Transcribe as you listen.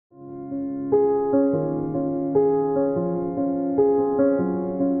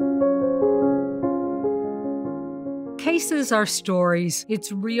Cases are stories.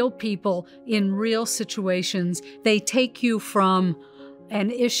 It's real people in real situations. They take you from an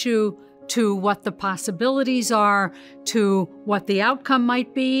issue to what the possibilities are, to what the outcome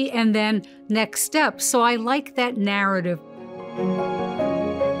might be, and then next steps. So I like that narrative.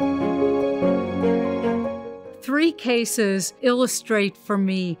 3 cases illustrate for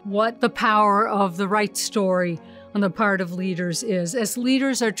me what the power of the right story on the part of leaders is. As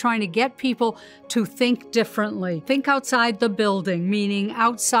leaders are trying to get people to think differently, think outside the building, meaning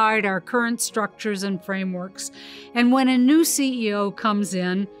outside our current structures and frameworks. And when a new CEO comes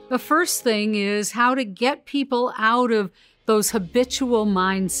in, the first thing is how to get people out of those habitual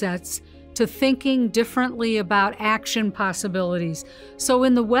mindsets to thinking differently about action possibilities. So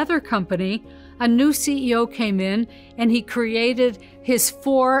in the weather company, a new CEO came in and he created his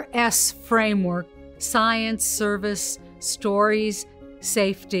 4S framework: science, service, stories,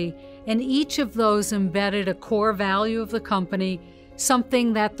 safety. And each of those embedded a core value of the company,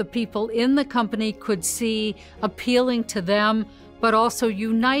 something that the people in the company could see appealing to them, but also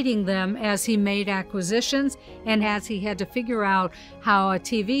uniting them as he made acquisitions and as he had to figure out how a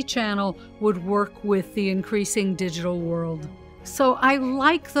TV channel would work with the increasing digital world. So I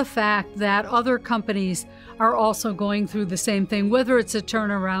like the fact that other companies are also going through the same thing, whether it's a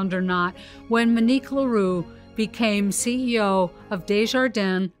turnaround or not. When Monique Leroux became CEO of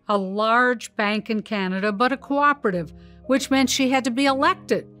Desjardins, a large bank in Canada, but a cooperative, which meant she had to be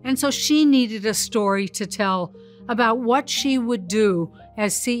elected. And so she needed a story to tell about what she would do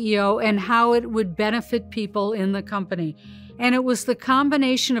as CEO and how it would benefit people in the company. And it was the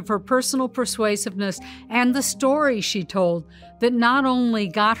combination of her personal persuasiveness and the story she told that not only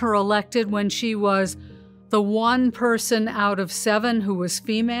got her elected when she was the one person out of 7 who was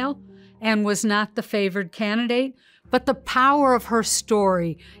female and was not the favored candidate, but the power of her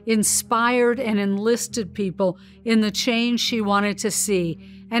story inspired and enlisted people in the change she wanted to see.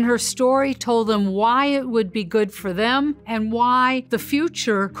 And her story told them why it would be good for them and why the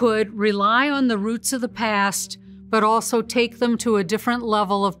future could rely on the roots of the past, but also take them to a different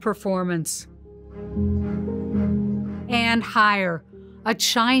level of performance. And Haier, a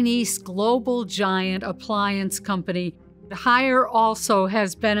Chinese global giant appliance company. Haier also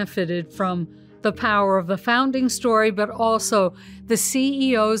has benefited from the power of the founding story, but also the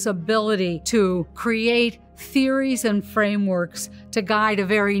CEO's ability to create theories and frameworks to guide a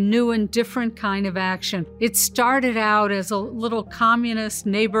very new and different kind of action. It started out as a little communist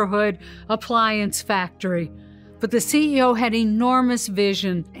neighborhood appliance factory, but the CEO had enormous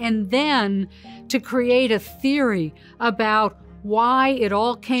vision, and then to create a theory about why it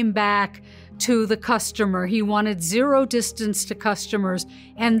all came back to the customer. He wanted zero distance to customers,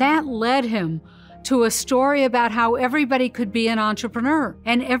 and that led him to a story about how everybody could be an entrepreneur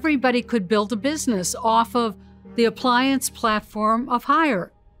and everybody could build a business off of the appliance platform of Haier.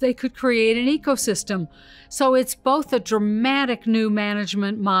 They could create an ecosystem. So it's both a dramatic new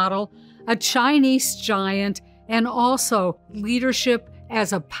management model, a Chinese giant, and also leadership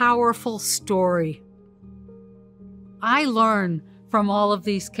as a powerful story. I learn from all of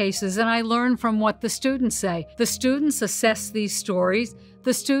these cases, and I learn from what the students say. The students assess these stories.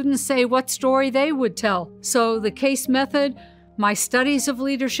 The students say what story they would tell. So the case method, my studies of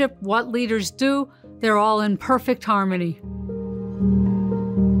leadership, what leaders do, they're all in perfect harmony.